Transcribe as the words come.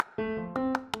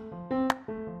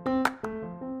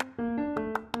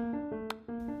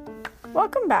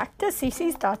Welcome back to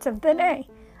Cece's Thoughts of the Day.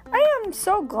 I am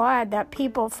so glad that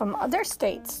people from other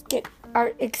states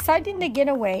are excited to get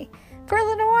away for a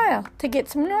little while to get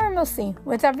some normalcy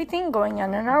with everything going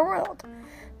on in our world.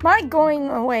 My going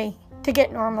away to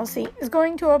get normalcy is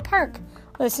going to a park,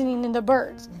 listening to the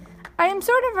birds. I am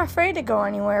sort of afraid to go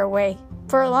anywhere away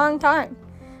for a long time.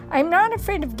 I'm not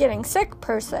afraid of getting sick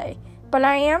per se, but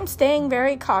I am staying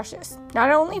very cautious,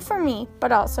 not only for me,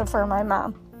 but also for my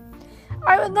mom.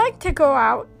 I would like to go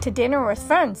out to dinner with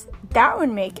friends. That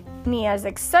would make me as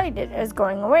excited as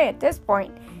going away at this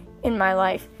point in my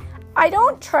life. I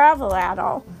don't travel at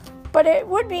all, but it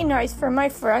would be nice for my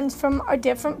friends from a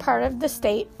different part of the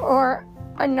state or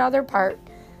another part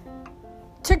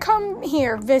to come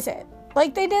here visit,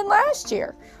 like they did last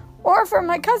year, or for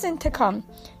my cousin to come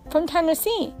from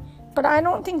Tennessee. But I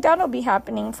don't think that'll be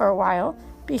happening for a while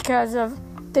because of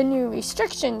the new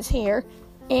restrictions here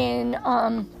in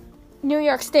New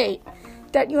York State,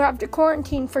 that you have to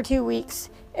quarantine for 2 weeks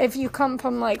if you come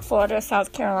from like Florida,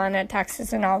 South Carolina,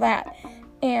 Texas, and all that.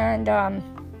 And I'm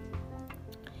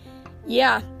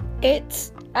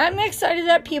excited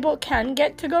that people can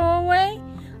get to go away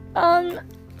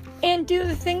and do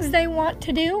the things they want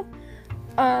to do,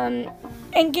 and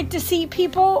get to see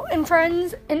people and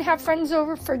friends and have friends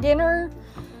over for dinner.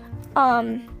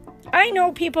 I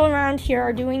know people around here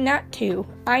are doing that too.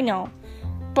 I know.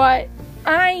 But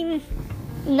I'm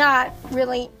not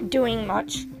really doing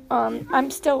much. I'm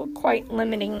still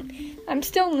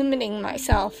limiting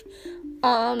myself.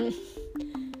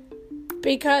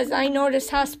 Because I notice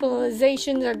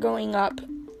hospitalizations are going up.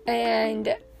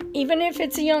 And even if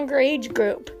it's a younger age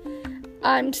group,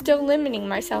 I'm still limiting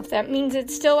myself. That means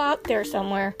it's still out there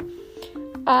somewhere.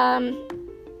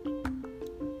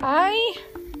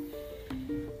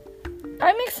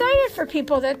 I'm excited for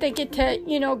people that they get to,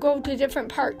 go to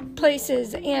different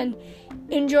places and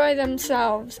enjoy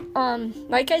themselves.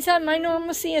 Like I said, my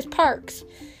normalcy is parks,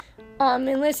 and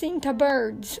listening to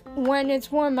birds when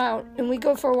it's warm out and we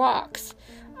go for walks.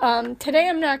 Today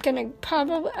I'm not going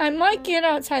to I might get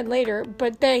outside later,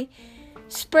 but they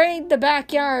sprayed the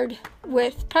backyard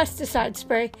with pesticide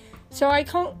spray, so I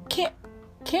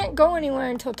can't go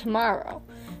anywhere until tomorrow.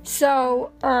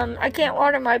 So, I can't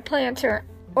water my plants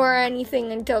or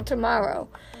anything until tomorrow.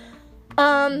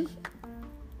 And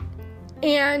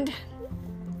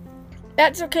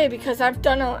that's okay because I've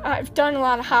done a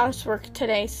lot of housework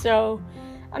today, so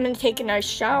I'm gonna take a nice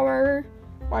shower,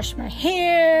 wash my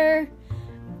hair,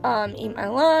 eat my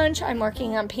lunch. I'm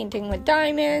working on painting with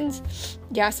diamonds.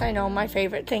 Yes, I know, my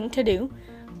favorite thing to do.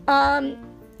 And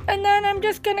then I'm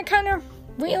just gonna kind of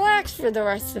relax for the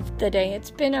rest of the day.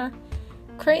 It's been a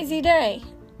crazy day.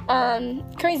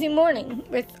 Crazy morning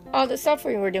with all the stuff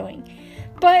we were doing.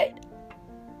 But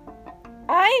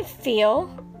I feel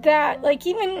that,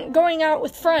 even going out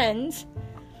with friends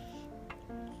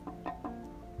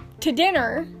to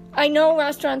dinner, I know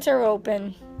restaurants are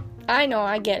open. I know,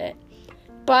 I get it.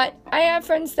 But I have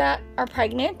friends that are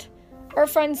pregnant or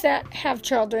friends that have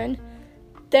children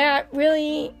that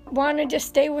really want to just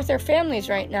stay with their families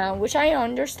right now, which I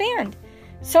understand.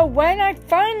 So when I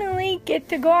finally get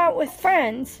to go out with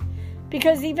friends,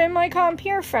 because even my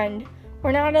compeer friend,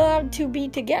 we're allowed to be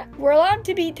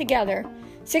together,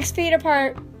 6 feet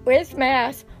apart, with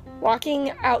masks,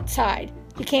 walking outside.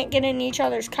 You can't get in each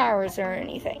other's cars or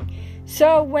anything.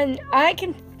 So when I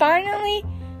can finally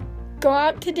go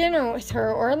out to dinner with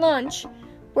her or lunch,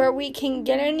 where we can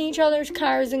get in each other's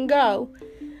cars and go,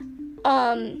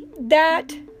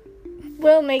 that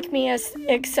will make me as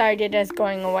excited as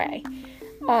going away.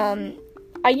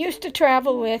 I used to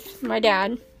travel with my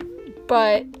dad,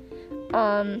 but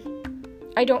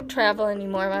I don't travel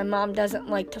anymore. My mom doesn't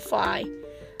like to fly.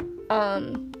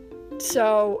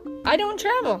 So I don't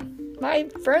travel. My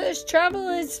furthest travel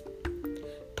is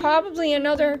probably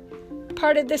another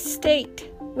part of the state,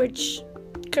 which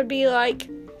could be like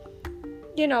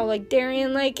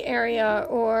Darien Lake area,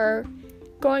 or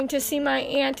going to see my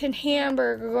aunt in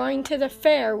Hamburg, or going to the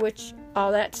fair, which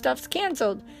all that stuff's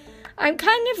canceled. I'm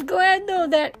kind of glad, though,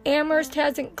 that Amherst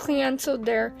hasn't canceled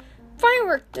their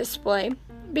firework display,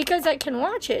 because I can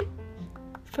watch it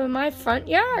from my front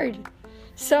yard.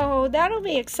 So that'll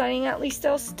be exciting. At least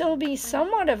there'll still be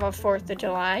somewhat of a 4th of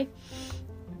July.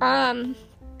 So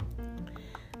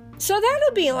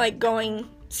that'll be like going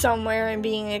somewhere and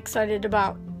being excited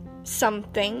about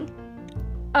something.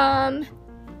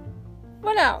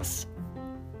 What else?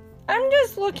 I'm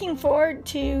just looking forward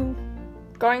to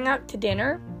going out to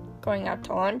dinner, going out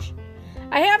to lunch.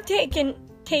 I have taken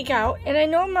takeout, and I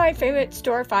know my favorite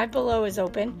store, Five Below, is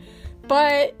open,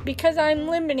 but because I'm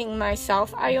limiting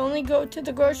myself, I only go to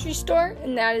the grocery store,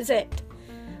 and that is it.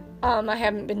 I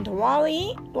haven't been to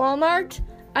Walmart.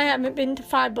 I haven't been to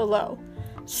Five Below.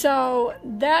 So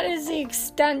that is the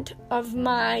extent of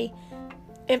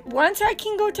if once I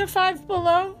can go to Five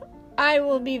Below, I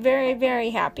will be very, very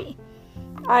happy.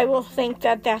 I will think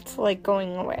that that's like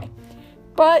going away.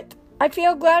 But I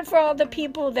feel glad for all the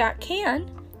people that can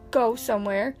go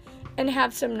somewhere and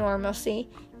have some normalcy,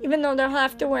 even though they'll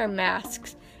have to wear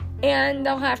masks, and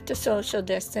they'll have to social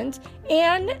distance,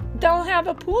 and they'll have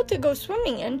a pool to go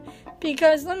swimming in,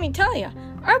 because let me tell you,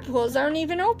 our pools aren't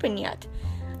even open yet.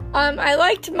 I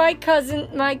liked my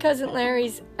cousin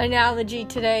Larry's analogy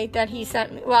today that he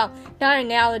sent me. Well, not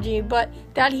analogy, but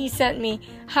that he sent me.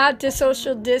 How to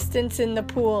social distance in the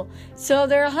pool. So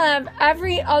they'll have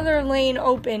every other lane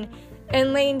open,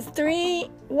 and lanes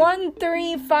 1,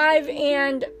 3, 5,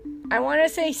 and I want to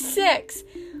say 6,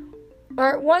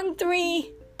 or 1,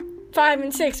 3, 5,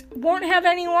 and 6 won't have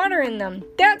any water in them.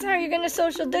 That's how you're going to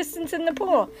social distance in the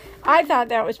pool. I thought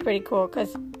that was pretty cool,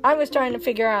 because I was trying to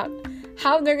figure out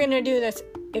how they're going to do this,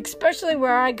 especially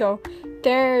where I go.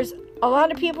 There's a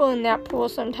lot of people in that pool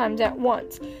sometimes at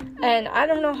once, and I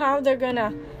don't know how they're going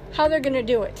to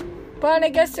do it, but I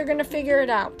guess they're going to figure it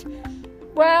out.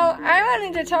 Well, I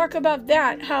wanted to talk about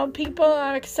that, how people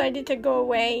are excited to go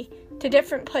away to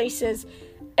different places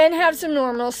and have some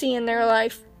normalcy in their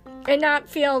life and not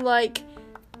feel like,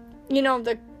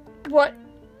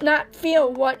 not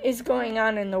feel what is going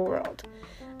on in the world.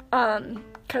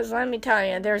 Because let me tell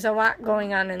you, there's a lot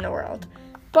going on in the world.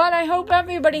 But I hope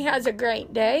everybody has a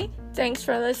great day. Thanks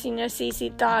for listening to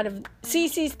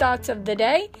Cece's Thoughts of the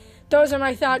Day. Those are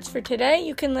my thoughts for today.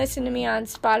 You can listen to me on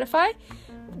Spotify,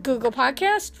 Google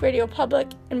Podcast, Radio Public,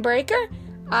 and Breaker.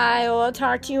 I will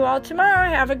talk to you all tomorrow.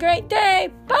 Have a great day.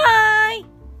 Bye!